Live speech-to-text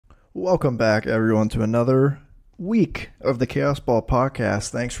Welcome back, everyone, to another week of the Chaos Ball Podcast.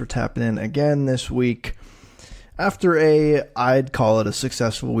 Thanks for tapping in again this week. After I'd call it a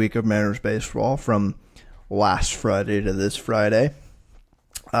successful week of Mariners baseball from last Friday to this Friday.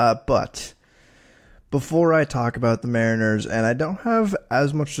 But before I talk about the Mariners, and I don't have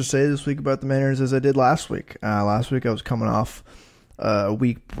as much to say this week about the Mariners as I did last week. Last week I was coming off a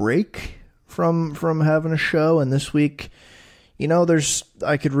week break from having a show, and this week,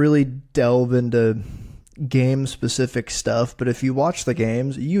 I could really delve into game-specific stuff, but if you watch the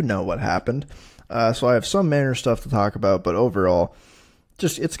games, you know what happened. So I have some Mariners stuff to talk about, but overall,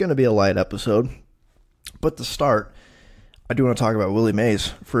 it's going to be a light episode. But to start, I do want to talk about Willie Mays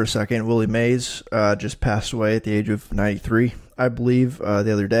for a second. Willie Mays just passed away at the age of 93, I believe,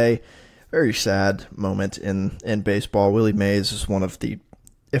 the other day. Very sad moment in baseball. Willie Mays is one of the,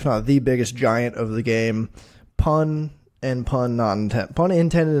 if not the biggest giant of the game. Pun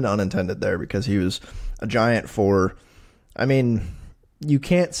intended and unintended there, because he was a giant for, you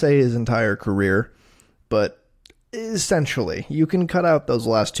can't say his entire career, but essentially, you can cut out those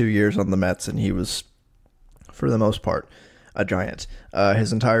last 2 years on the Mets, and he was, for the most part, a giant.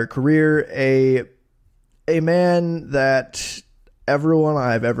 His entire career, a man that everyone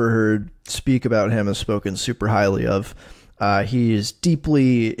I've ever heard speak about him has spoken super highly of. He is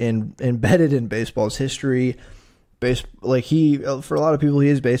deeply embedded in baseball's history. For a lot of people, he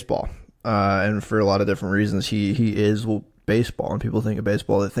is baseball. And for a lot of different reasons, he is baseball. And people think of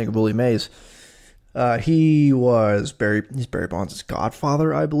baseball, they think of Willie Mays. He's Barry Bonds'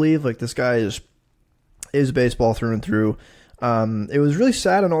 godfather, I believe. This guy is baseball through and through. It was really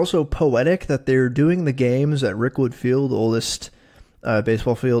sad and also poetic that they're doing the games at Rickwood Field, the oldest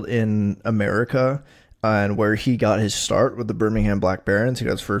baseball field in America, and where he got his start with the Birmingham Black Barons. He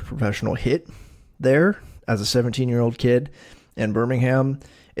got his first professional hit there as a 17-year-old kid in Birmingham.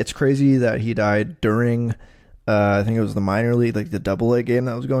 It's crazy that he died during, I think it was the minor league, the double-A game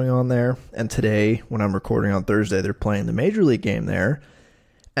that was going on there. And today, when I'm recording on Thursday, they're playing the major league game there.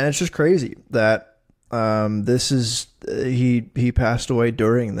 And it's just crazy that he passed away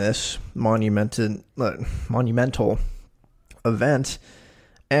during this monumental event.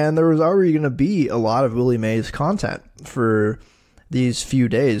 And there was already going to be a lot of Willie Mays content for these few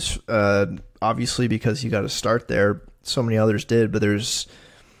days. Obviously, because he got to start there, so many others did, but there was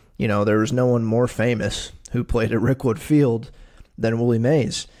no one more famous who played at Rickwood Field than Willie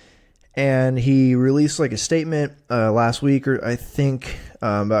Mays. And he released a statement last week, or I think,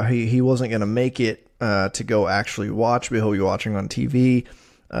 about he wasn't going to make it to go actually watch, but he'll be watching on TV.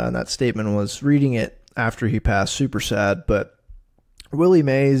 And that statement was reading it after he passed. Super sad. But Willie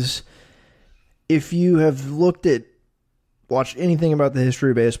Mays, if you have watched anything about the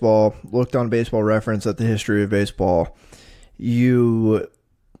history of baseball, looked on Baseball Reference at the history of baseball, you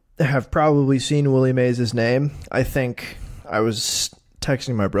have probably seen Willie Mays' name. I think I was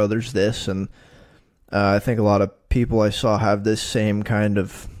texting my brothers this, and I think a lot of people I saw have this same kind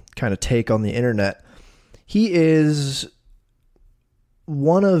of take on the internet. He is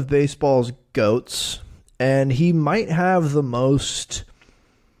one of baseball's GOATs, and he might have the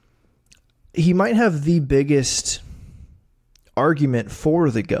biggest argument for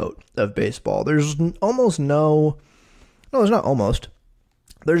the GOAT of baseball. There's no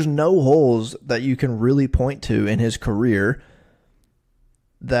holes that you can really point to in his career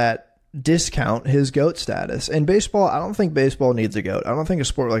that discount his GOAT status. In baseball, I don't think baseball needs a GOAT. I don't think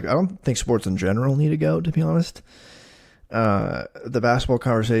sports in general need a GOAT, to be honest. The basketball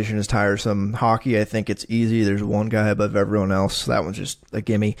conversation is tiresome. Hockey, I think it's easy. There's one guy above everyone else. That one's just a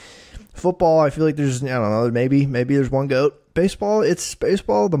gimme. Football, I feel like there's, maybe there's one GOAT. Baseball,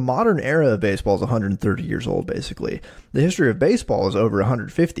 the modern era of baseball is 130 years old, basically. The history of baseball is over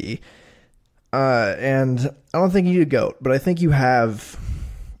 150. And I don't think you need a GOAT, but I think you have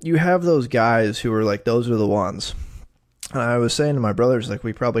those guys who are those are the ones. And I was saying to my brothers,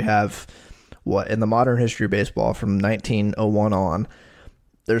 we probably have, in the modern history of baseball from 1901 on,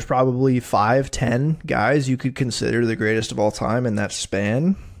 there's probably 5-10 guys you could consider the greatest of all time in that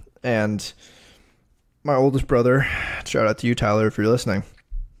span. And my oldest brother, shout out to you, Tyler, if you're listening,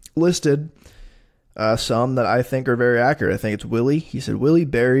 listed some that I think are very accurate. I think it's Willie. He said Willie,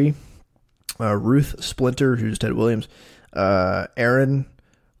 Barry, Ruth Splinter, who's Ted Williams, Aaron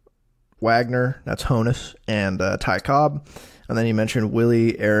Wagner, that's Honus, and Ty Cobb. And then he mentioned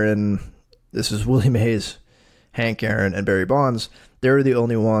Willie, Aaron, this is Willie Mays, Hank Aaron, and Barry Bonds. They're the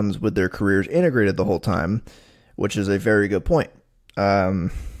only ones with their careers integrated the whole time, which is a very good point.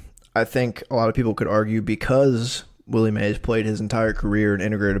 I think a lot of people could argue because Willie Mays played his entire career in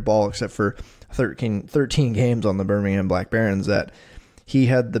integrated ball except for 13 games on the Birmingham Black Barons that he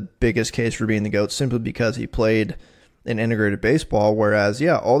had the biggest case for being the GOAT simply because he played in integrated baseball, whereas,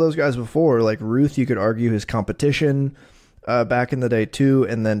 all those guys before, like Ruth, you could argue his competition back in the day too,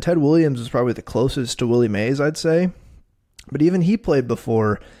 and then Ted Williams was probably the closest to Willie Mays, I'd say, but even he played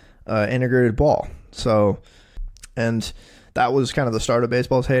before integrated ball. So, and that was kind of the start of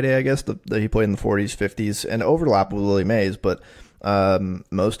baseball's heyday, I guess, that he played in the 40s, 50s, and overlap with Willie Mays, but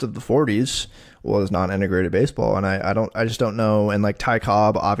most of the 40s was non-integrated baseball, and I just don't know. And like Ty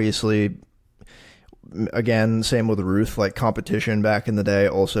Cobb, obviously, again, same with Ruth, like competition back in the day,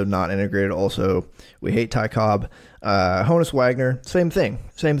 also not integrated. Also, we hate Ty Cobb. Honus Wagner, same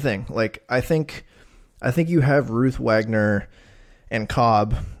thing. Like I think you have Ruth, Wagner, and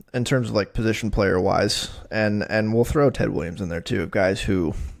Cobb in terms of like position player wise, and we'll throw Ted Williams in there too, of guys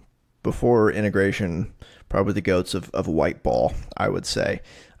who before integration probably the GOATs of white ball, I would say.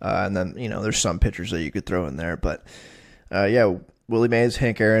 And then there's some pitchers that you could throw in there, but Willie Mays,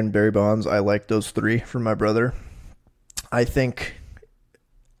 Hank Aaron, Barry Bonds, I like those three from my brother. I think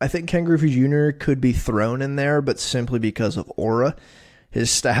Ken Griffey Jr. could be thrown in there, but simply because of aura. His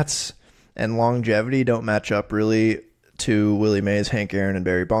stats and longevity don't match up really to Willie Mays, Hank Aaron, and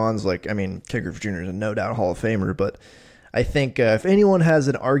Barry Bonds. Ken Griffey Jr. is a no doubt Hall of Famer, but I think if anyone has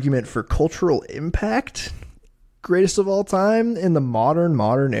an argument for cultural impact, greatest of all time in the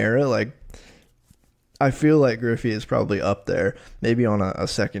modern era, I feel like Griffey is probably up there, maybe on a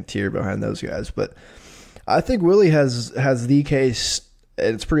second tier behind those guys. But I think Willie has the case,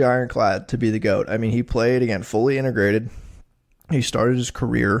 and it's pretty ironclad, to be the GOAT. He played, again, fully integrated. He started his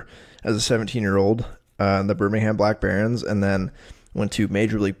career as a 17-year-old in the Birmingham Black Barons, and then went to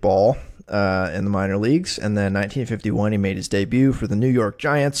Major League Ball in the minor leagues. And then 1951, he made his debut for the New York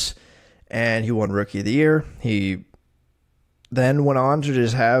Giants, and he won Rookie of the Year. He then went on to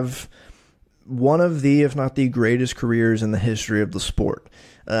just have one of the, if not the greatest careers in the history of the sport.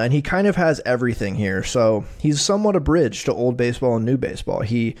 And he kind of has everything here. So he's somewhat a bridge to old baseball and new baseball.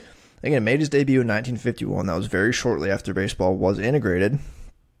 He, again, made his debut in 1951. That was very shortly after baseball was integrated,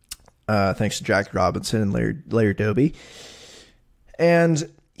 thanks to Jackie Robinson and Larry Doby. And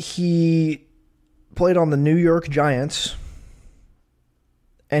he played on the New York Giants,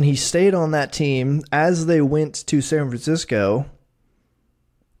 and he stayed on that team as they went to San Francisco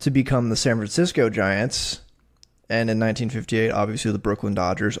to become the San Francisco Giants. And in 1958, obviously, the Brooklyn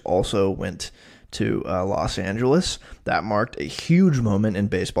Dodgers also went to Los Angeles. That marked a huge moment in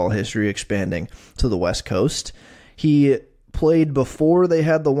baseball history, expanding to the West Coast. He played before they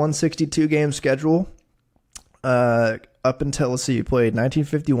had the 162-game schedule. Up until, let's see, he played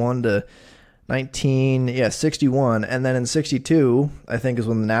 1951 to 61, and then in 62, I think, is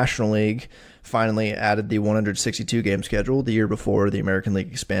when the National League finally added the 162-game schedule. The year before, the American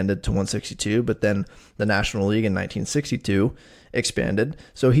League expanded to 162, but then the National League in 1962 expanded.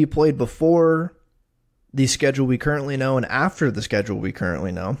 So he played before the schedule we currently know, and after the schedule we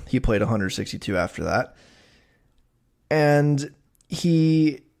currently know. He played 162 after that. And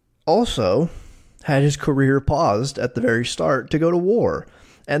he also had his career paused at the very start to go to war.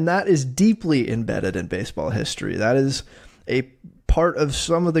 And that is deeply embedded in baseball history. That is a part of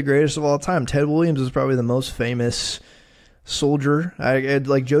some of the greatest of all time. Ted Williams is probably the most famous soldier.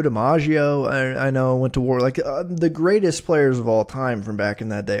 Like Joe DiMaggio, I know, went to war. The greatest players of all time from back in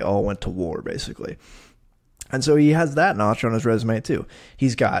that day all went to war, basically. And so he has that notch on his resume, too.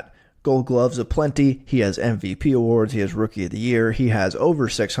 He's got Gold Gloves aplenty. He has MVP awards. He has Rookie of the Year. He has over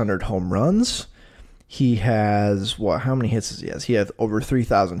 600 home runs. He has, how many hits does he have? He has over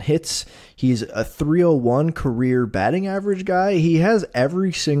 3,000 hits. He's a 301 career batting average guy. He has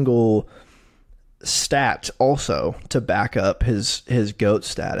every single stat also to back up his GOAT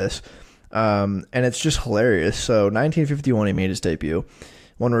status. And it's just hilarious. So 1951, he made his debut.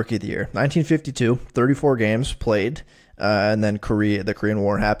 Won Rookie of the Year. 1952, 34 games played. And then the Korean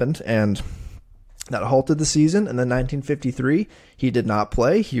War happened, and that halted the season. And then 1953, he did not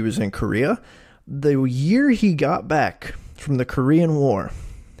play. He was in Korea. The year he got back from the Korean War,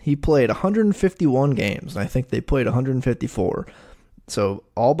 he played 151 games, and I think they played 154. So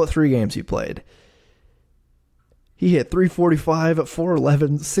all but 3 games he played. He hit 345 at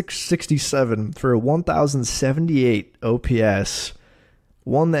 411, 667 for a 1,078 OPS.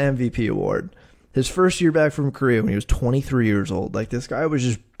 Won the MVP award. His first year back from Korea when he was 23 years old. This guy was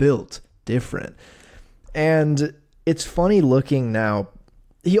just built different. And it's funny looking now.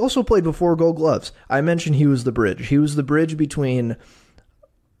 He also played before Gold Gloves. I mentioned he was the bridge. He was the bridge between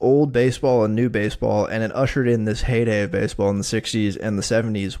old baseball and new baseball, and it ushered in this heyday of baseball in the 60s and the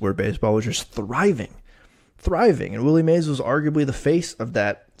 70s where baseball was just thriving. And Willie Mays was arguably the face of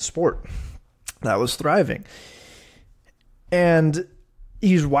that sport that was thriving. And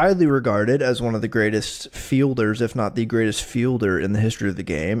He's widely regarded as one of the greatest fielders, if not the greatest fielder in the history of the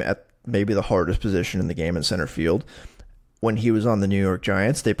game, at maybe the hardest position in the game in center field. When he was on the New York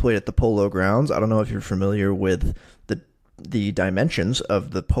Giants, they played at the Polo Grounds. I don't know if you're familiar with the dimensions of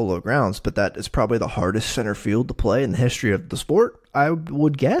the Polo Grounds, but that is probably the hardest center field to play in the history of the sport, I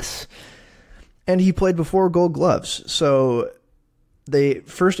would guess. And he played before Gold Gloves. So they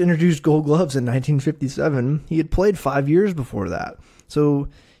first introduced Gold Gloves in 1957. He had played 5 years before that. So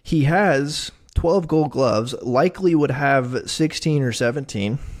he has 12 Gold Gloves, likely would have 16 or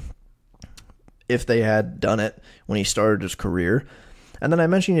 17 if they had done it when he started his career. And then I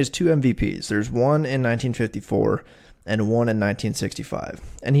mentioned he has 2 MVPs. There's one in 1954 and one in 1965.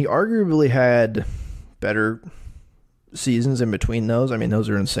 And he arguably had better seasons in between those. I mean, those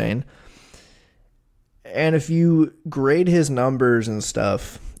are insane. And if you grade his numbers and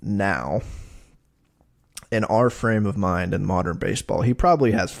stuff now, in our frame of mind in modern baseball, he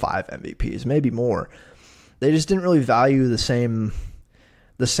probably has 5 MVPs, maybe more. They just didn't really value the same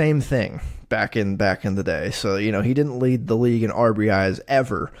thing back in the day. So, he didn't lead the league in RBIs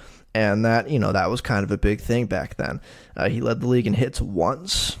ever. And that was kind of a big thing back then. He led the league in hits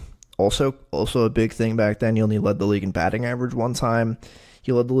once. Also a big thing back then. He only led the league in batting average one time.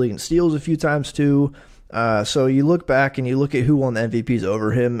 He led the league in steals a few times too. So you look back and you look at who won the MVPs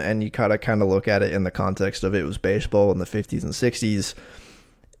over him, and you kind of look at it in the context of it was baseball in the 50s and 60s.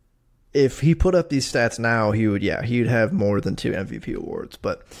 If he put up these stats now, he'd have more than 2 MVP awards.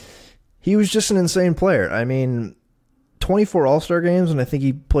 But he was just an insane player. I mean, 24 All-Star games, and I think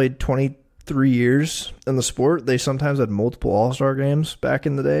he played 23 years in the sport. They sometimes had multiple All-Star games back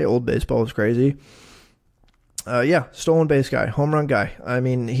in the day. Old baseball was crazy. Stolen base guy, home run guy. I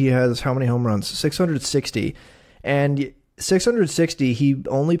mean, he has how many home runs? 660. And 660, he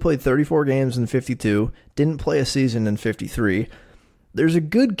only played 34 games in 52, didn't play a season in 53. There's a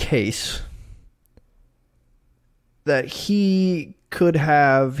good case that he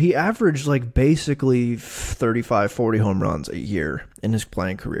averaged like basically 35, 40 home runs a year in his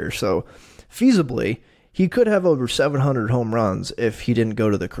playing career. So feasibly, he could have over 700 home runs if he didn't go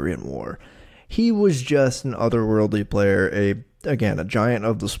to the Korean War. He was just an otherworldly player, a giant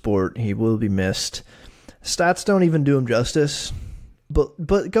of the sport. He will be missed. Stats don't even do him justice,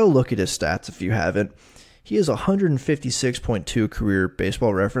 but go look at his stats if you haven't. He has 156.2 career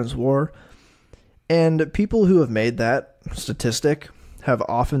Baseball Reference WAR, and people who have made that statistic have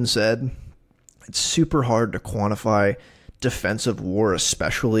often said it's super hard to quantify defensive WAR,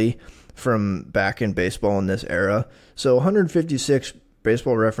 especially from back in baseball in this era. So 156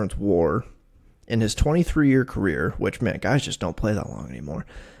 Baseball Reference WAR in his 23-year career, which, man, guys just don't play that long anymore.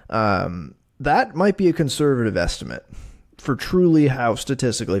 That might be a conservative estimate for truly how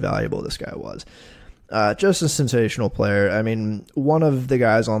statistically valuable this guy was. Just a sensational player. I mean, one of the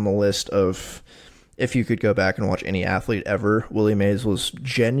guys on the list of, if you could go back and watch any athlete ever, Willie Mays was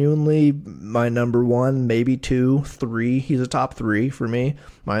genuinely my number 1, maybe 2, 3. He's a top 3 for me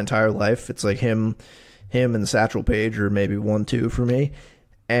my entire life. It's like him and Satchel Paige are maybe 1, 2 for me.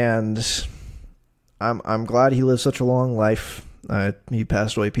 And I'm glad he lived such a long life. He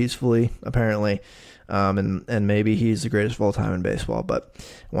passed away peacefully, apparently, and maybe he's the greatest of all time in baseball. But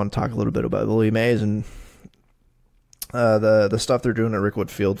I want to talk a little bit about Willie Mays and the stuff they're doing at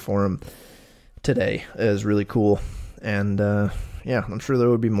Rickwood Field for him today is really cool. And I'm sure there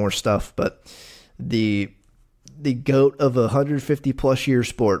would be more stuff, but the GOAT of a 150-plus year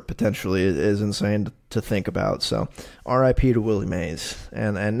sport potentially is insane to think about. So R.I.P. to Willie Mays.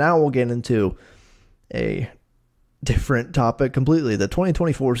 And now we'll get into a different topic completely, the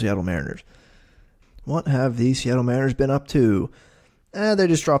 2024 Seattle Mariners. What have the Seattle Mariners been up to? They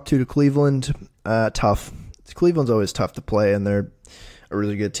just dropped 2 to Cleveland. Tough. Cleveland's always tough to play, and they're a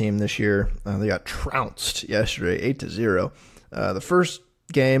really good team this year. They got trounced yesterday, 8-0. The first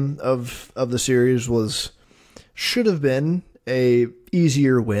game of the series should have been a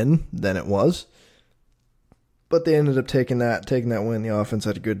easier win than it was, but they ended up taking that win. The offense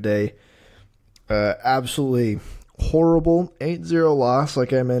had a good day. Absolutely horrible 8-0 loss,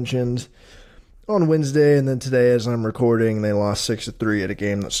 like I mentioned, on Wednesday, and then today as I'm recording, they lost 6-3 at a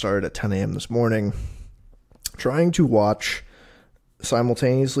game that started at 10 a.m. this morning. Trying to watch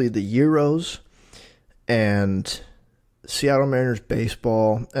simultaneously the Euros and Seattle Mariners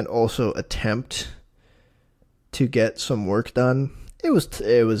baseball and also attempt to get some work done. It was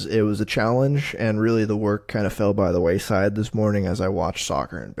a challenge, and really the work kind of fell by the wayside this morning as I watched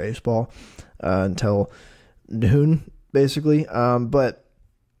soccer and baseball until noon, basically. But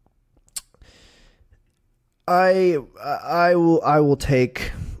I will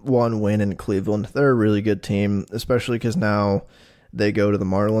take one win in Cleveland. They're a really good team, especially because now They go to the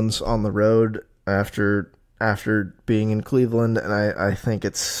Marlins on the road after being in Cleveland, and I think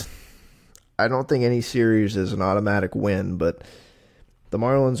I don't think any series is an automatic win, but the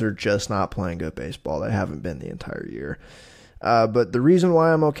Marlins are just not playing good baseball. They haven't been the entire year. But the reason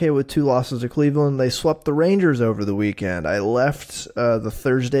why I'm okay with 2 losses to Cleveland, they swept the Rangers over the weekend. I left the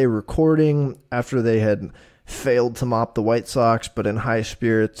Thursday recording after they had failed to mop the White Sox, but in high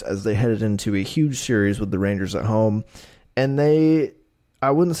spirits as they headed into a huge series with the Rangers at home. And I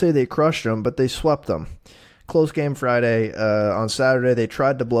wouldn't say they crushed them, but they swept them. Close game Friday. On Saturday, they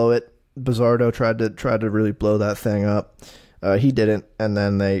tried to blow it. Bizzardo tried to really blow that thing up. He didn't, and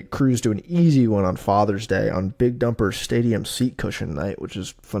then they cruised to an easy one on Father's Day on Big Dumper Stadium seat cushion night, which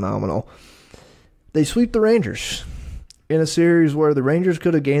is phenomenal. They sweep the Rangers in a series where the Rangers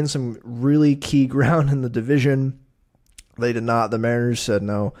could have gained some really key ground in the division. They did not. The Mariners said,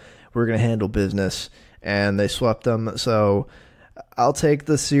 no, we're going to handle business, and they swept them. So I'll take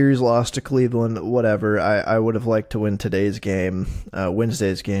the series loss to Cleveland, whatever. I would have liked to win today's game.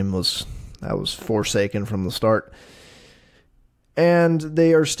 Wednesday's game was forsaken from the start. And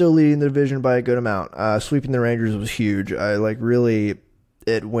they are still leading the division by a good amount. Sweeping the Rangers was huge.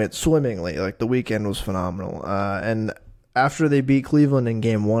 It went swimmingly. Like, the weekend was phenomenal. And after they beat Cleveland in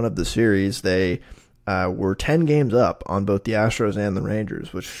game 1 of the series, they were 10 games up on both the Astros and the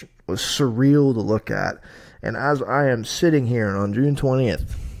Rangers, which was surreal to look at. And as I am sitting here on June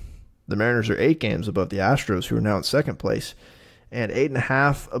 20th, the Mariners are 8 games above the Astros, who are now in second place, and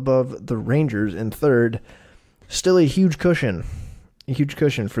 8.5 above the Rangers in third. Still a huge cushion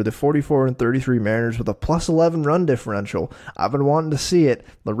for the 44-33 Mariners with a plus 11 run differential. I've been wanting to see it.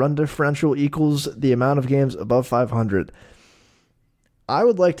 The run differential equals the amount of games above 500. I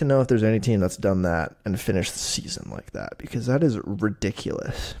would like to know if there's any team that's done that and finished the season like that, because that is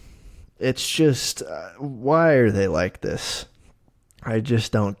ridiculous. It's just, why are they like this? I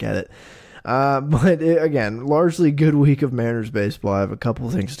just don't get it. Again, largely good week of Mariners baseball. I have a couple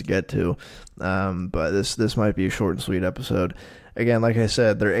of things to get to, but this might be a short and sweet episode. Again, like I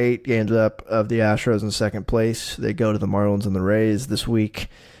said, they're 8 games up of the Astros in second place. They go to the Marlins and the Rays this week,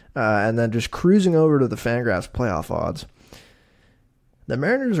 and then just cruising over to the Fangraphs playoff odds. The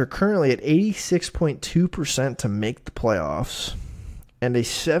Mariners are currently at 86.2% to make the playoffs, and a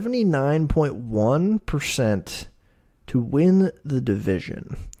 79.1% to win the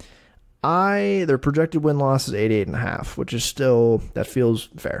division. Their projected win-loss is 88.5, which is still, that feels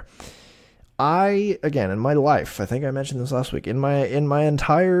fair. Again, in my life, I think I mentioned this last week, in my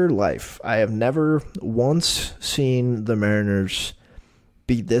entire life, I have never once seen the Mariners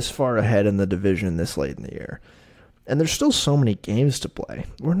be this far ahead in the division this late in the year. And there's still so many games to play.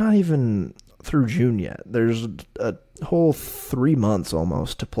 We're not even through June yet. There's a whole 3 months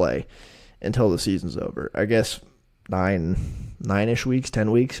almost to play until the season's over. I guess 9-ish weeks,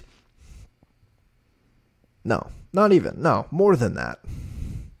 10 weeks. No, not even. No, more than that.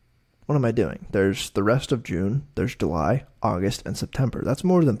 What am I doing? There's the rest of June. There's July, August, and September. That's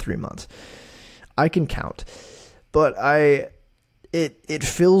more than 3 months. I can count. But it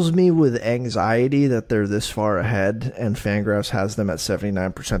fills me with anxiety that they're this far ahead, and Fangraphs has them at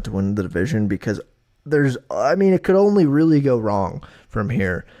 79% to win the division, because it could only really go wrong from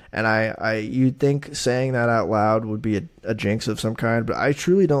here. And you'd think saying that out loud would be a jinx of some kind, but I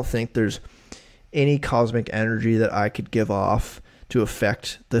truly don't think there's any cosmic energy that I could give off to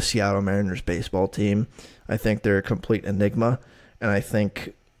affect the Seattle Mariners baseball team. I think they're a complete enigma, and I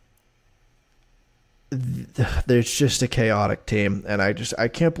think there's just a chaotic team, and I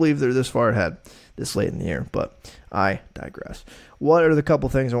can't believe they're this far ahead this late in the year, but I digress. What are the couple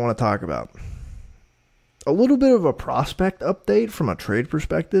things I want to talk about? A little bit of a prospect update from a trade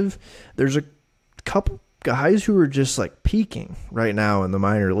perspective. There's a couple guys who are just like peaking right now in the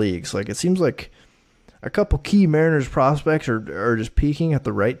minor leagues. Like, it seems like a couple key Mariners prospects are just peaking at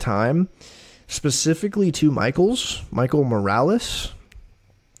the right time. Specifically, 2 Michael Morales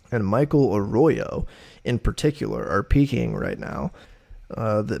and Michael Arroyo in particular are peaking right now.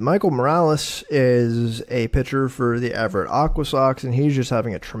 Michael Morales is a pitcher for the Everett Aqua Sox, and he's just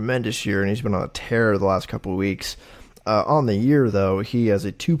having a tremendous year, and he's been on a tear the last couple of weeks. On the year, though, he has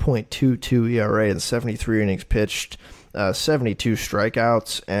a 2.22 ERA and 73 innings pitched, 72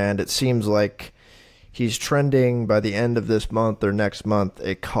 strikeouts, and it seems like he's trending by the end of this month or next month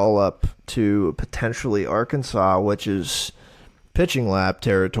a call-up to potentially Arkansas, which is pitching lab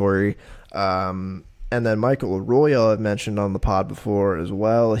territory. And then Michael Arroyo, I've mentioned on the pod before as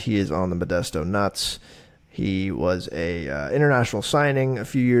well. He is on the Modesto Nuts. He was a international signing a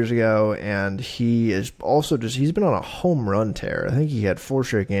few years ago, and he is also he's been on a home run tear. I think he had 4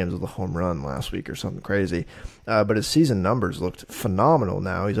 straight games with a home run last week or something crazy. But his season numbers looked phenomenal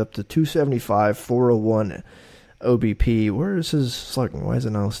now. He's up to 275, 401 OBP. Where is his slugging? Why is it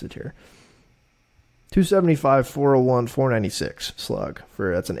not listed here? 275, 401, 496 slug.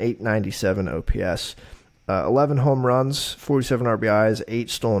 That's an 897 OPS. 11 home runs, 47 RBIs, 8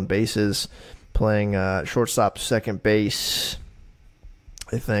 stolen bases. Playing shortstop, second base,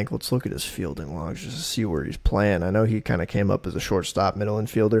 I think. Let's look at his fielding logs just to see where he's playing. I know he kind of came up as a shortstop, middle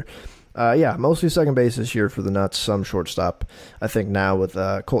infielder. Mostly second base this year for the Nuts, some shortstop. I think now with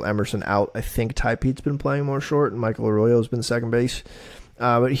Colt Emerson out, I think Ty Pete's been playing more short, and Michael Arroyo's been second base.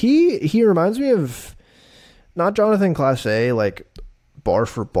 But he reminds me of not Jonathan Clase, like bar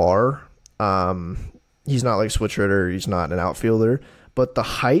for bar. He's not like switch hitter. He's not an outfielder. But the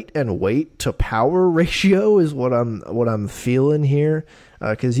height and weight to power ratio is what I'm feeling here,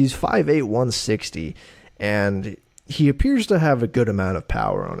 because he's 5'8", 160, and he appears to have a good amount of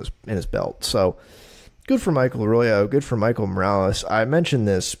power in his belt. So good for Michael Arroyo, good for Michael Morales. I mentioned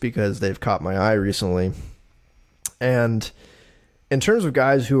this because they've caught my eye recently. And in terms of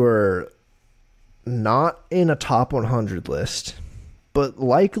guys who are not in a top 100 list, but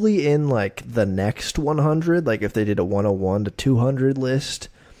likely in like the next 100, like if they did a 101 to 200 list,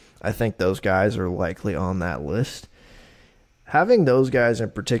 I think those guys are likely on that list. Having those guys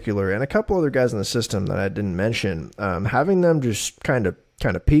in particular, and a couple other guys in the system that I didn't mention, having them just kind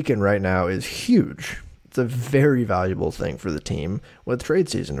of peaking right now is huge. It's a very valuable thing for the team with trade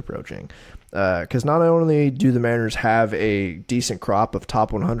season approaching. Because not only do the Mariners have a decent crop of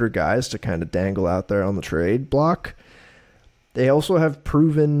top 100 guys to kind of dangle out there on the trade block, they also have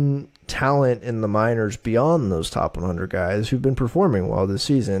proven talent in the minors beyond those top 100 guys who've been performing well this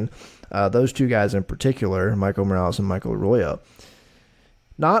season. Those two guys in particular, Michael Morales and Michael Arroyo.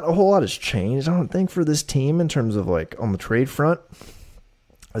 Not a whole lot has changed, I don't think, for this team in terms of like on the trade front.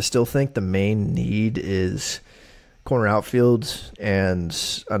 I still think the main need is corner outfield and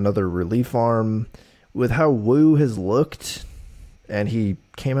another relief arm. With how Wu has looked, and he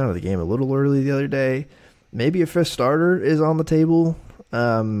came out of the game a little early the other day, maybe a fifth starter is on the table,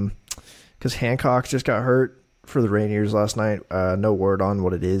 because Hancock just got hurt for the Rainiers last night. No word on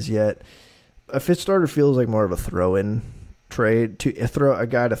what it is yet. A fifth starter feels like more of a throw-in trade, a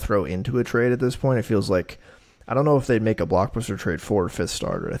guy to throw into a trade at this point. It feels like, I don't know if they'd make a blockbuster trade for a fifth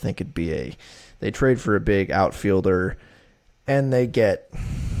starter. I think it'd be they trade for a big outfielder, and they get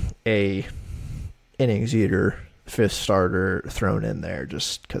a innings eater fifth starter thrown in there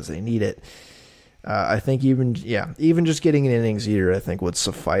just because they need it. I think even just getting an innings eater, I think, would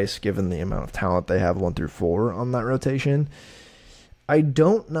suffice given the amount of talent they have 1 through 4 on that rotation. I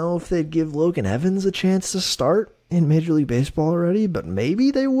don't know if they'd give Logan Evans a chance to start in Major League Baseball already, but maybe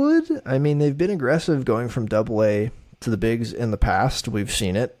they would. I mean, they've been aggressive going from Double-A to the bigs in the past. We've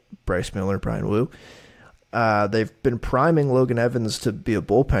seen it. Bryce Miller, Brian Wu. They've been priming Logan Evans to be a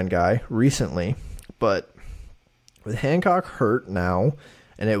bullpen guy recently, but with Hancock hurt now,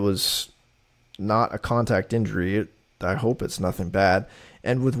 and it was not a contact injury, I hope it's nothing bad,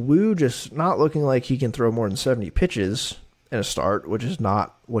 and with Wu just not looking like he can throw more than 70 pitches in a start, which is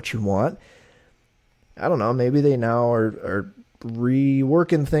not what you want, I don't know, maybe they now are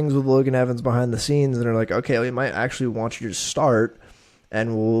reworking things with Logan Evans behind the scenes and are like, okay, we might actually want you to start,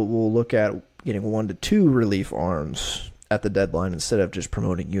 and we'll look at getting 1 to 2 relief arms at the deadline instead of just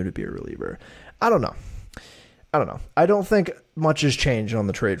promoting you to be a reliever. I don't know. I don't think much has changed on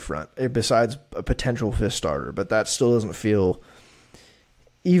the trade front besides a potential fifth starter, but that still doesn't feel,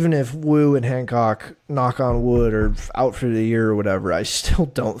 even if Wu and Hancock, knock on wood, are out for the year or whatever, I still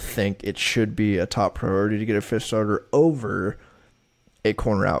don't think it should be a top priority to get a fifth starter over a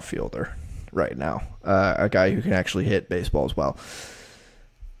corner outfielder right now, a guy who can actually hit baseball as well.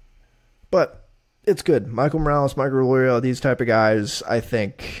 But it's good. Michael Morales, Michael Arroyo, these type of guys, I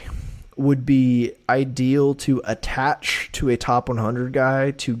think, would be ideal to attach to a top 100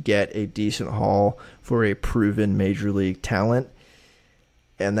 guy to get a decent haul for a proven major league talent.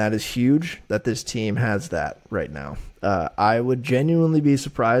 And that is huge that this team has that right now. I would genuinely be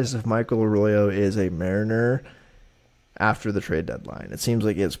surprised if Michael Arroyo is a Mariner after the trade deadline. It seems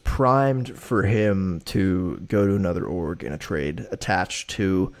like it's primed for him to go to another org in a trade attached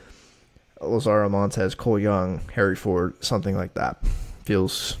to Lazaro Montes, Cole Young, Harry Ford, something like that.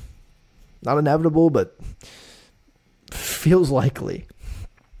 Feels not inevitable, but feels likely.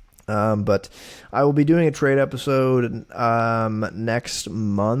 But I will be doing a trade episode next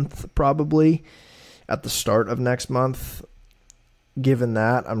month, probably at the start of next month. given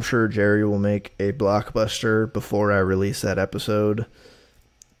that, I'm sure Jerry will make a blockbuster before I release that episode.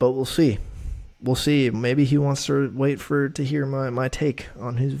 But we'll see. We'll see. Maybe he wants to wait to hear my take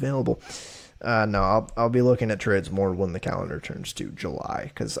on who's available. No, I'll be looking at trades more when the calendar turns to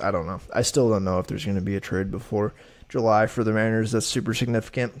July, because I don't know. I still don't know if there's going to be a trade before July for the Mariners that's super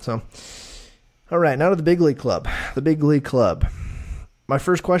significant. So, all right, now to the big league club. The big league club. My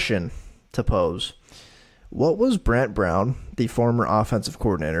first question to pose: what was Brent Brown, the former offensive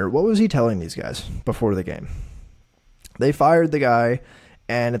coordinator, what was he telling these guys before the game? They fired the guy,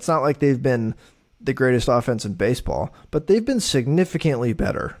 and it's not like they've been the greatest offense in baseball, but they've been significantly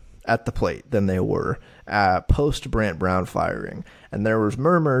better at the plate than they were post Brent Brown firing. And there was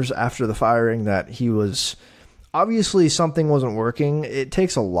murmurs after the firing that he was obviously something wasn't working. It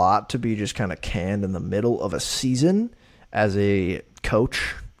takes a lot to be just kind of canned in the middle of a season as a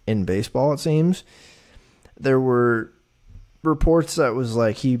coach in baseball, it seems. There were reports that was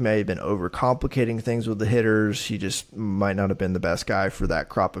like he may have been overcomplicating things with the hitters. He just might not have been the best guy for that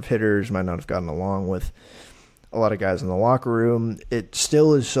crop of hitters, might not have gotten along with a lot of guys in the locker room. It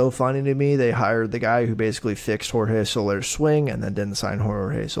still is so funny to me. They hired the guy who basically fixed Jorge Soler's swing and then didn't sign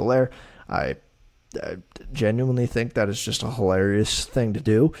Jorge Soler. I genuinely think that is just a hilarious thing to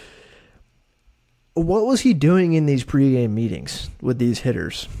do. What was he doing in these pregame meetings with these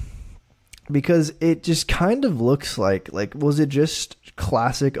hitters? Because it just kind of looks like was it just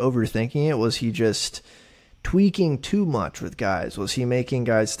classic overthinking it? Was he just tweaking too much with guys? Was he making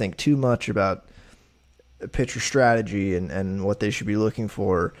guys think too much about pitcher strategy and what they should be looking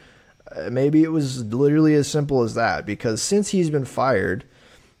for? Maybe it was literally as simple as that, because since he's been fired,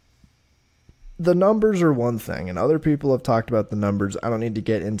 the numbers are one thing, and other people have talked about the numbers. I don't need to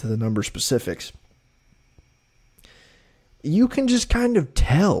get into the number specifics. You can just kind of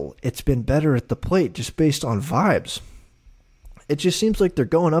tell it's been better at the plate just based on vibes. It just seems like they're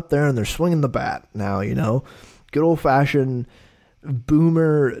going up there and they're swinging the bat now, good old-fashioned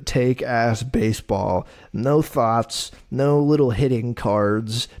boomer take-ass baseball. No thoughts, no little hitting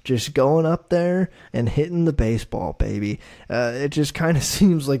cards, just going up there and hitting the baseball, baby. It just kind of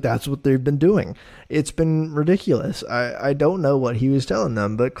seems like that's what they've been doing. It's been ridiculous. I don't know what he was telling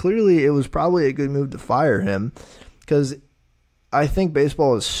them, but clearly it was probably a good move to fire him, because I think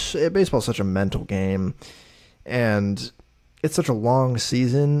baseball is such a mental game, and it's such a long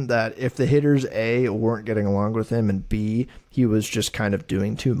season that if the hitters, A, weren't getting along with him, and B, he was just kind of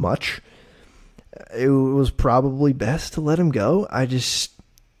doing too much, it was probably best to let him go. It's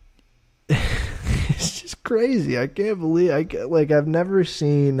just crazy. I can't believe, I've never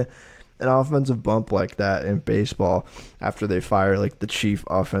seen an offensive bump like that in baseball after they fire, the chief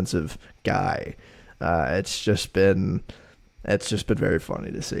offensive guy. It's just been very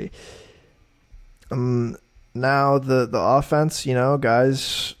funny to see. Now the offense,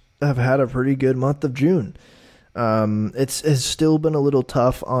 guys have had a pretty good month of June. It's still been a little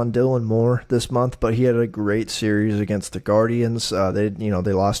tough on Dylan Moore this month, but he had a great series against the Guardians. They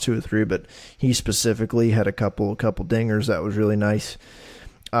lost 2 or 3, but he specifically had a couple dingers that was really nice.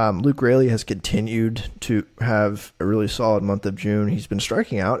 Luke Raley has continued to have a really solid month of June. He's been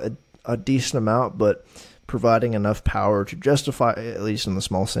striking out a decent amount, but providing enough power to justify, at least in the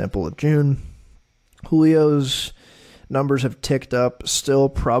small sample of June. Julio's numbers have ticked up, still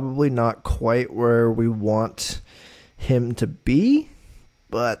probably not quite where we want him to be,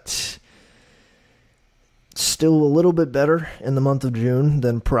 but still a little bit better in the month of June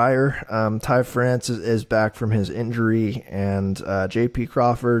than prior. Ty France is back from his injury, and J.P.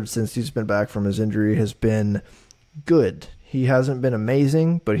 Crawford, since he's been back from his injury, has been good. He hasn't been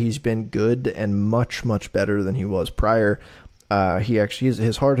amazing, but he's been good and much, much better than he was prior.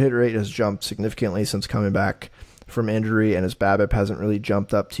 His hard hit rate has jumped significantly since coming back from injury, and his BABIP hasn't really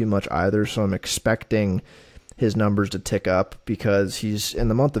jumped up too much either, so I'm expecting his numbers to tick up, because he's in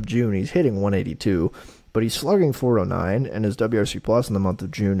the month of June, he's hitting 182, but he's slugging 409, and his WRC plus in the month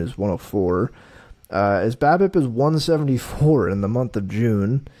of June is 104. His BABIP is 174 in the month of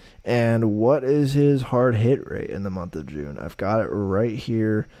June. And what is his hard hit rate in the month of June? I've got it right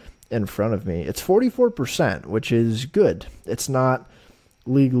here in front of me. It's 44%, which is good. It's not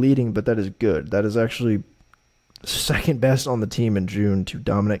league leading, but that is good. That is actually second best on the team in June to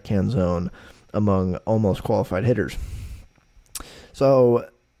Dominic Canzone among almost qualified hitters. So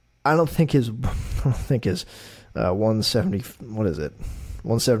I don't think his 170, what is it?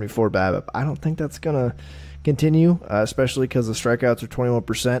 174 BABIP. I don't think that's gonna continue, especially because the strikeouts are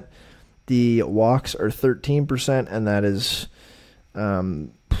 21%, the walks are 13%, and that is right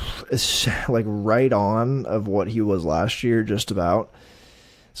on of what he was last year, just about.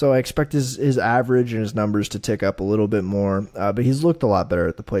 So I expect his average and his numbers to tick up a little bit more, but he's looked a lot better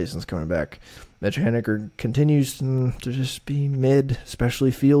at the plate since coming back. Mitch Haniger continues to just be mid,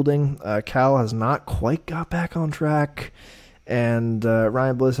 especially fielding. Cal has not quite got back on track, and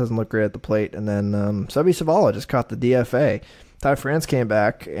Ryan Bliss hasn't looked great at the plate. And then Sebi Savala just caught the DFA. Ty France came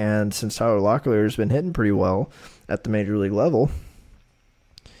back, and since Tyler Locklear has been hitting pretty well at the major league level,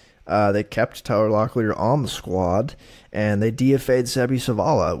 they kept Tyler Locklear on the squad, and they DFA'd Sebi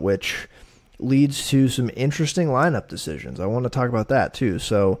Savala, which leads to some interesting lineup decisions. I want to talk about that too.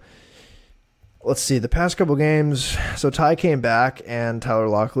 So let's see, the past couple games, so Ty came back, and Tyler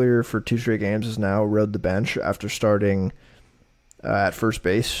Locklear for 2 straight games has now rode the bench after starting at first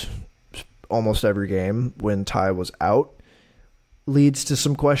base almost every game when Ty was out. Leads to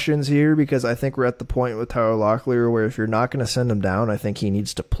some questions here, because I think we're at the point with Tyler Locklear where if you're not going to send him down, I think he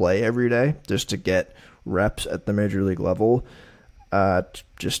needs to play every day just to get reps at the major league level,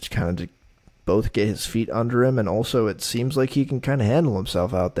 just kind of to both get his feet under him, and also it seems like he can kind of handle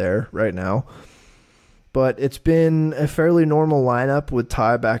himself out there right now. But it's been a fairly normal lineup with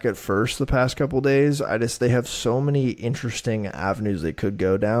Ty back at first the past couple days. They have so many interesting avenues they could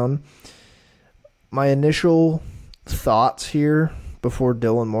go down. My initial thoughts here before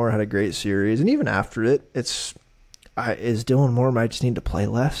Dylan Moore had a great series, and even after it, is Dylan Moore might just need to play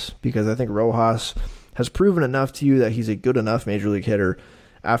less, because I think Rojas has proven enough to you that he's a good enough major league hitter.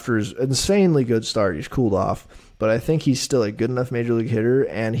 After his insanely good start, he's cooled off, but I think he's still a good enough major league hitter,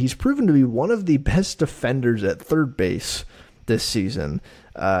 and he's proven to be one of the best defenders at third base this season.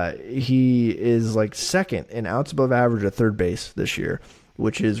 He is like second in outs above average at third base this year,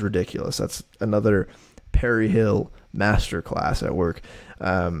 which is ridiculous. That's another Perry Hill masterclass at work.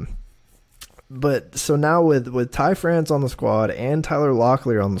 But so now with Ty France on the squad and Tyler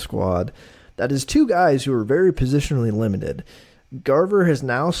Locklear on the squad, that is 2 guys who are very positionally limited. Garver has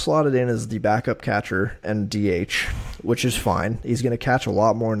now slotted in as the backup catcher and DH, which is fine. He's going to catch a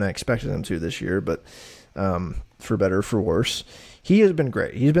lot more than I expected him to this year, but for better or for worse. He has been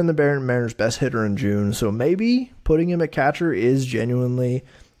great. He's been the Mariners' best hitter in June, so maybe putting him at catcher is genuinely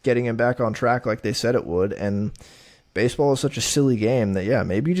getting him back on track like they said it would. And baseball is such a silly game that, yeah,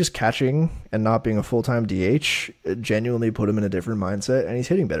 maybe just catching and not being a full-time DH genuinely put him in a different mindset, and he's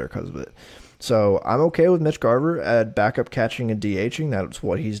hitting better because of it. So I'm okay with Mitch Garver at backup catching and DHing. That's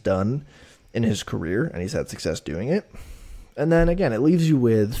what he's done in his career, and he's had success doing it. And then, again, it leaves you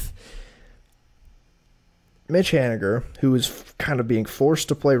with Mitch Haniger, who is kind of being forced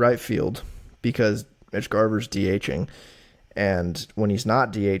to play right field because Mitch Garver's DHing. And when he's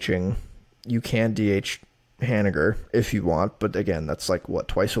not DHing, you can DH Haniger if you want. But, again, that's like, what,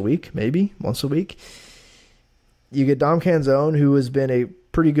 twice a week? Maybe once a week? You get Dom Canzone, who has been a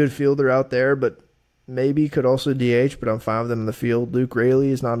pretty good fielder out there, but maybe could also DH, but I'm fine with him in the field. Luke Raley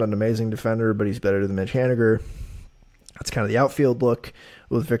is not an amazing defender, but he's better than Mitch Haniger. That's kind of the outfield look.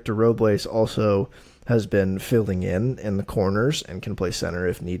 With Victor Robles also has been filling in the corners and can play center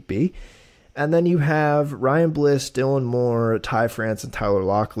if need be. And then you have Ryan Bliss, Dylan Moore, Ty France, and Tyler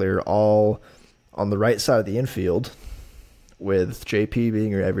Locklear all on the right side of the infield, with JP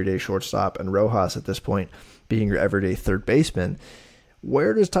being your everyday shortstop and Rojas at this point being your everyday third baseman.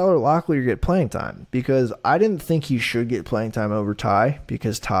 Where does Tyler Locklear get playing time? Because I didn't think he should get playing time over Ty,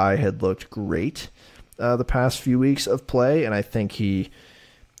 because Ty had looked great the past few weeks of play, and I think he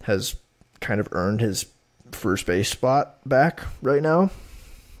has kind of earned his first base spot back right now.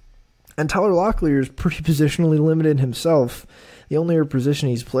 And Tyler Locklear is pretty positionally limited himself. The only other position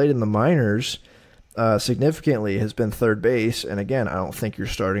he's played in the minors significantly has been third base, and again, I don't think you're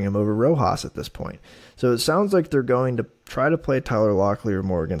starting him over Rojas at this point. So it sounds like they're going to try to play Tyler Locklear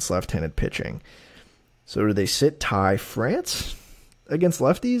more against left-handed pitching. So do they sit Ty France against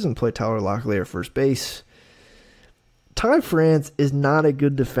lefties and play Tyler Locklear at first base? Ty France is not a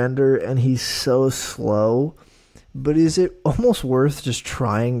good defender, and he's so slow, but is it almost worth just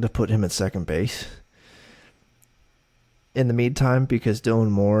trying to put him at second base in the meantime? Because Dylan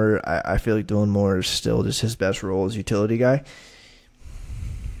Moore, I feel like Dylan Moore is still just his best role as utility guy.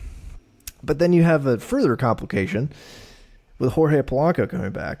 But then you have a further complication with Jorge Polanco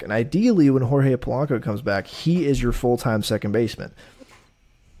coming back. And ideally, when Jorge Polanco comes back, he is your full-time second baseman.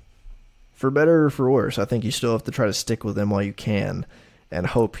 For better or for worse, I think you still have to try to stick with him while you can and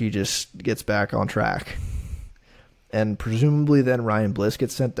hope he just gets back on track. And presumably then Ryan Bliss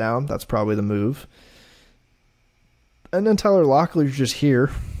gets sent down. That's probably the move. And then Tyler Locklear's just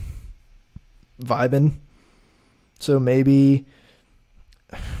here, vibing. So maybe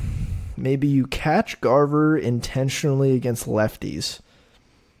you catch Garver intentionally against lefties,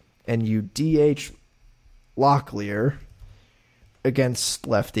 and you DH Locklear, against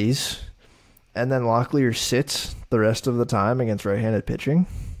lefties, and then Locklear sits the rest of the time against right-handed pitching.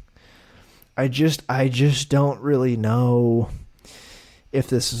 I just don't really know if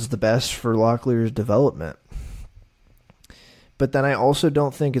this is the best for Locklear's development. But then I also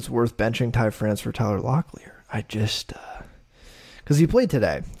don't think it's worth benching Ty France for Tyler Locklear. I just... Because he played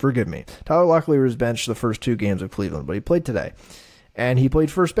today. Forgive me. Tyler Locklear was benched the first 2 games of Cleveland, but he played today. And he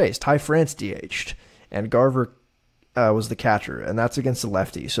played first base. Ty France DH'd. And Garver was the catcher. And that's against the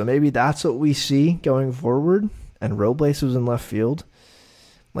lefty. So maybe that's what we see going forward. And Robles was in left field.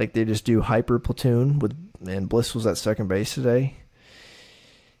 Like they just do hyper platoon with, and Bliss was at second base today.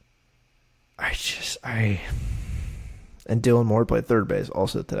 And Dylan Moore played third base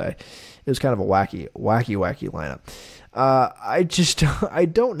also today. It was kind of a wacky lineup. I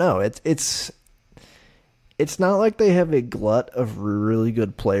don't know. It's not like they have a glut of really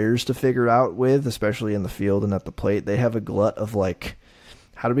good players to figure out with, especially in the field and at the plate. They have a glut of like,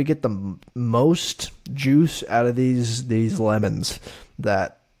 how do we get the most juice out of these lemons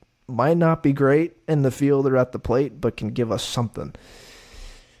that might not be great in the field or at the plate, but can give us something.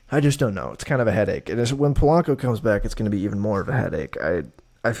 I just don't know. It's kind of a headache. And when Polanco comes back, it's going to be even more of a headache.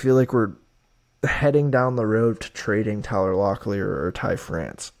 I feel like we're heading down the road to trading Tyler Locklear or Ty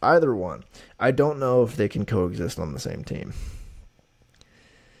France. Either one. I don't know if they can coexist on the same team.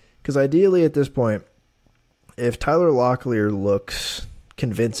 Because ideally at this point, if Tyler Locklear looks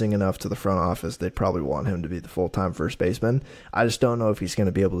convincing enough to the front office, they'd probably want him to be the full-time first baseman. I just don't know if he's going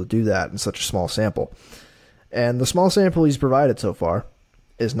to be able to do that in such a small sample. And the small sample he's provided so far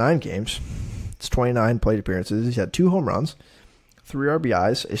is 9 games. It's 29 plate appearances. He's had 2 home runs, 3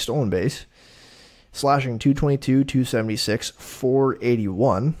 RBIs, a stolen base, slashing 222, 276,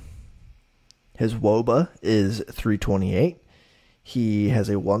 481. His WOBA is 328. He has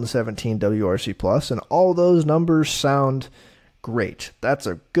a 117 WRC plus, and all those numbers sound great. That's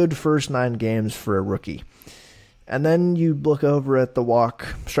a good first 9 games for a rookie. And then you look over at the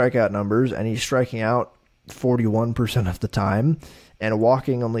walk strikeout numbers, and he's striking out 41% of the time and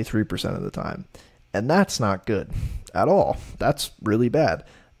walking only 3% of the time. And that's not good at all. That's really bad.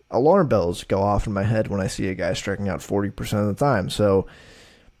 Alarm bells go off in my head when I see a guy striking out 40% of the time. So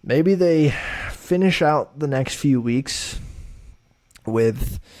maybe they finish out the next few weeks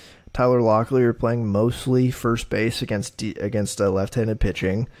with Tyler Locklear playing mostly first base against left-handed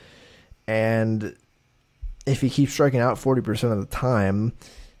pitching. And if he keeps striking out 40% of the time,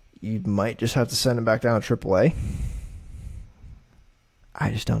 you might just have to send him back down to AAA. I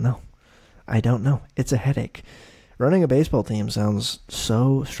just don't know. I don't know. It's a headache. Running a baseball team sounds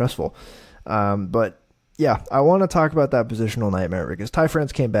so stressful. But yeah, I want to talk about that positional nightmare because Ty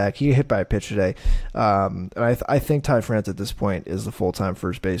France came back. He got hit by a pitch today. And I think Ty France at this point is the full-time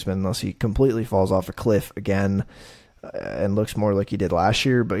first baseman unless he completely falls off a cliff again and looks more like he did last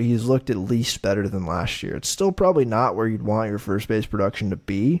year. But he's looked at least better than last year. It's still probably not where you'd want your first base production to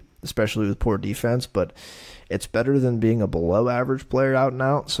be, especially with poor defense, but it's better than being a below-average player out and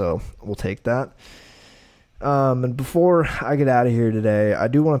out, so we'll take that. And before I get out of here today, I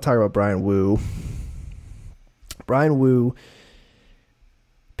do want to talk about Brian Wu. Brian Wu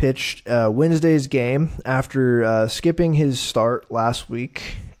pitched Wednesday's game after skipping his start last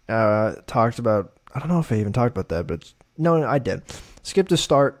week. Talked about, I don't know if I even talked about that, but no, I did. Skipped his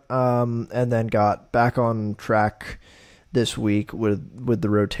start and then got back on track this week with the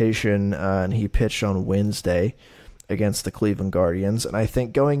rotation, and he pitched on Wednesday against the Cleveland Guardians. And I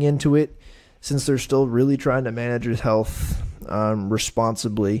think going into it, since they're still really trying to manage his health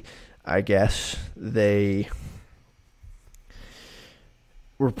responsibly, I guess they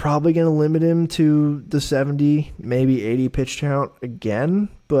were probably going to limit him to the 70, maybe 80 pitch count again,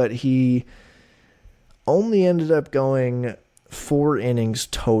 but he only ended up going 4 innings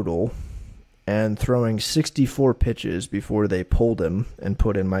total and throwing 64 pitches before they pulled him and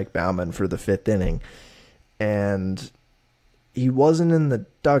put in Mike Baumann for the 5th inning. And he wasn't in the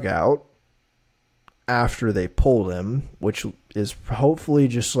dugout after they pulled him, which is hopefully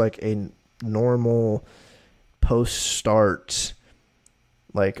just like a normal post-start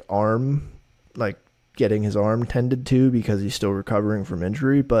like arm, like getting his arm tended to because he's still recovering from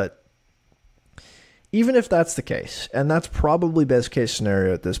injury. But even if that's the case, and that's probably best case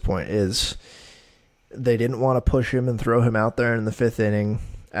scenario at this point, is they didn't want to push him and throw him out there in the 5th inning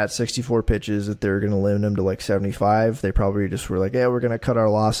at 64 pitches that they were going to limit him to like 75. They probably just were like, yeah, we're going to cut our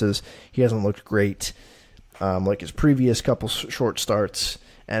losses. He hasn't looked great like his previous couple short starts,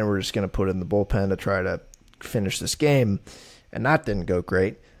 and we're just going to put in the bullpen to try to finish this game. And that didn't go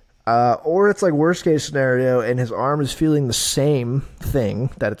great. Or it's like worst case scenario, and his arm is feeling the same thing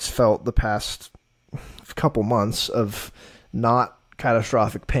that it's felt the past couple months of not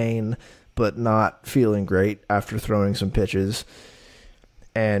catastrophic pain, but not feeling great after throwing some pitches,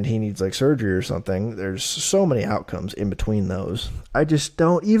 and he needs like surgery or something. There's so many outcomes in between those. I just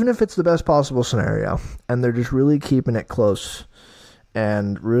don't, even if it's the best possible scenario, and they're just really keeping it close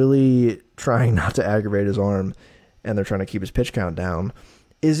and really trying not to aggravate his arm, and they're trying to keep his pitch count down,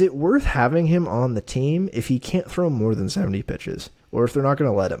 is it worth having him on the team if he can't throw more than 70 pitches, or if they're not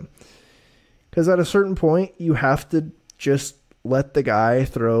going to let him? Because at a certain point, you have to just let the guy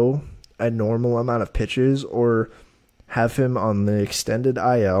throw a normal amount of pitches, or have him on the extended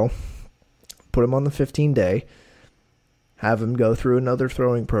IL, put him on the 15-day, have him go through another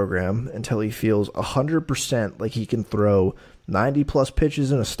throwing program until he feels 100% like he can throw 90-plus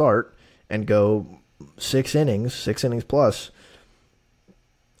pitches in a start and go 6 innings plus.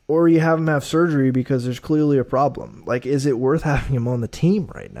 Or you have him have surgery because there's clearly a problem. Like, is it worth having him on the team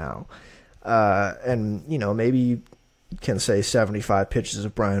right now? And, maybe you can say 75 pitches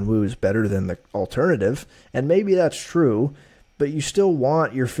of Brian Wu is better than the alternative, and maybe that's true, but you still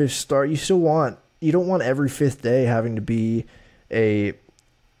want your fifth start. You don't want every fifth day having to be a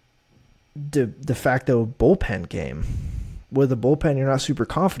de facto bullpen game with a bullpen you're not super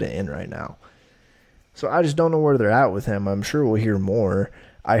confident in right now. So I just don't know where they're at with him. I'm sure we'll hear more.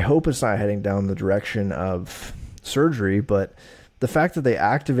 I hope it's not heading down the direction of surgery, but the fact that they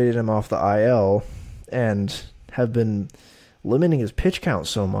activated him off the IL and have been limiting his pitch count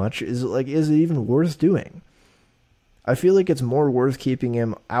so much, is it even worth doing? I feel like it's more worth keeping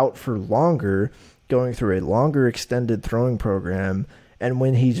him out for longer, going through a longer extended throwing program, and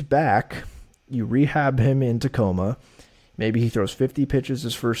when he's back, you rehab him in Tacoma. Maybe he throws 50 pitches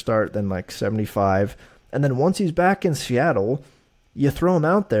his first start, then like 75, and then once he's back in Seattle, you throw him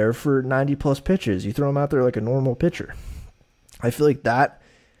out there for 90-plus pitches. You throw him out there like a normal pitcher. I feel like that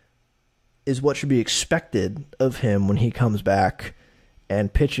is what should be expected of him when he comes back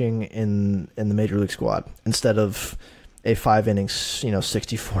and pitching in the Major League squad, instead of a 5 innings,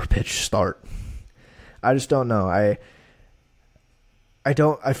 64 pitch start. I just don't know.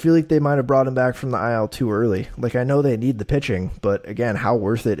 I feel like they might have brought him back from the IL too early. Like, I know they need the pitching, but again, how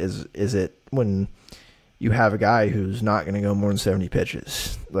worth it is it when you have a guy who's not going to go more than 70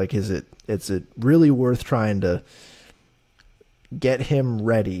 pitches? Like, is it really worth trying to get him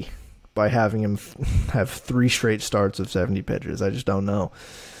ready by having him have 3 straight starts of 70 pitches? I just don't know.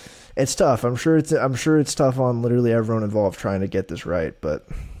 It's tough. I'm sure it's tough on literally everyone involved trying to get this right, but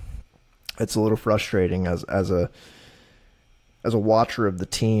it's a little frustrating as a watcher of the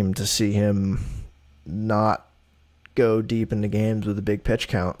team to see him not go deep into games with a big pitch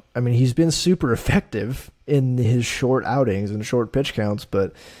count. I mean, he's been super effective in his short outings and short pitch counts,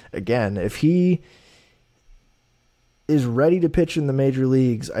 but again, if he is ready to pitch in the major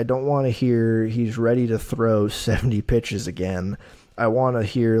leagues, I don't want to hear he's ready to throw 70 pitches again. I want to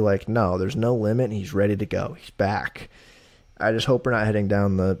hear no, there's no limit. He's ready to go. He's back. I just hope we're not heading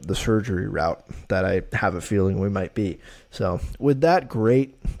down the surgery route that I have a feeling we might be. So with that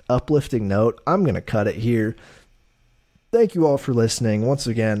great uplifting note, I'm going to cut it here. Thank you all for listening. Once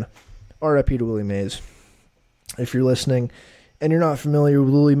again, RIP to Willie Mays. If you're listening and you're not familiar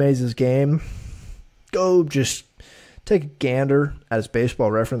with Willie Mays' game, go just take a gander at his baseball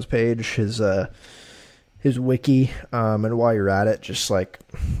reference page, his wiki, and while you're at it, just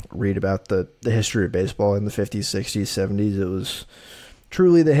read about the history of baseball in the 50s, 60s, 70s. It was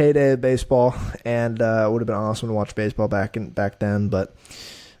truly the heyday of baseball, and it would have been awesome to watch baseball back then. But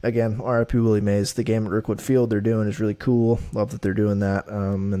again, RIP Willie Mays. The game at Rookwood Field they're doing is really cool. Love that they're doing that.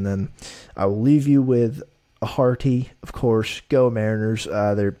 And then I will leave you with a hearty, of course, go Mariners.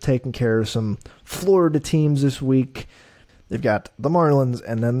 They're taking care of some Florida teams this week. They've got the Marlins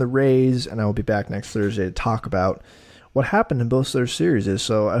and then the Rays, and I will be back next Thursday to talk about what happened in both of their series.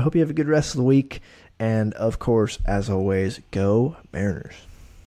 So I hope you have a good rest of the week, and of course, as always, go Mariners.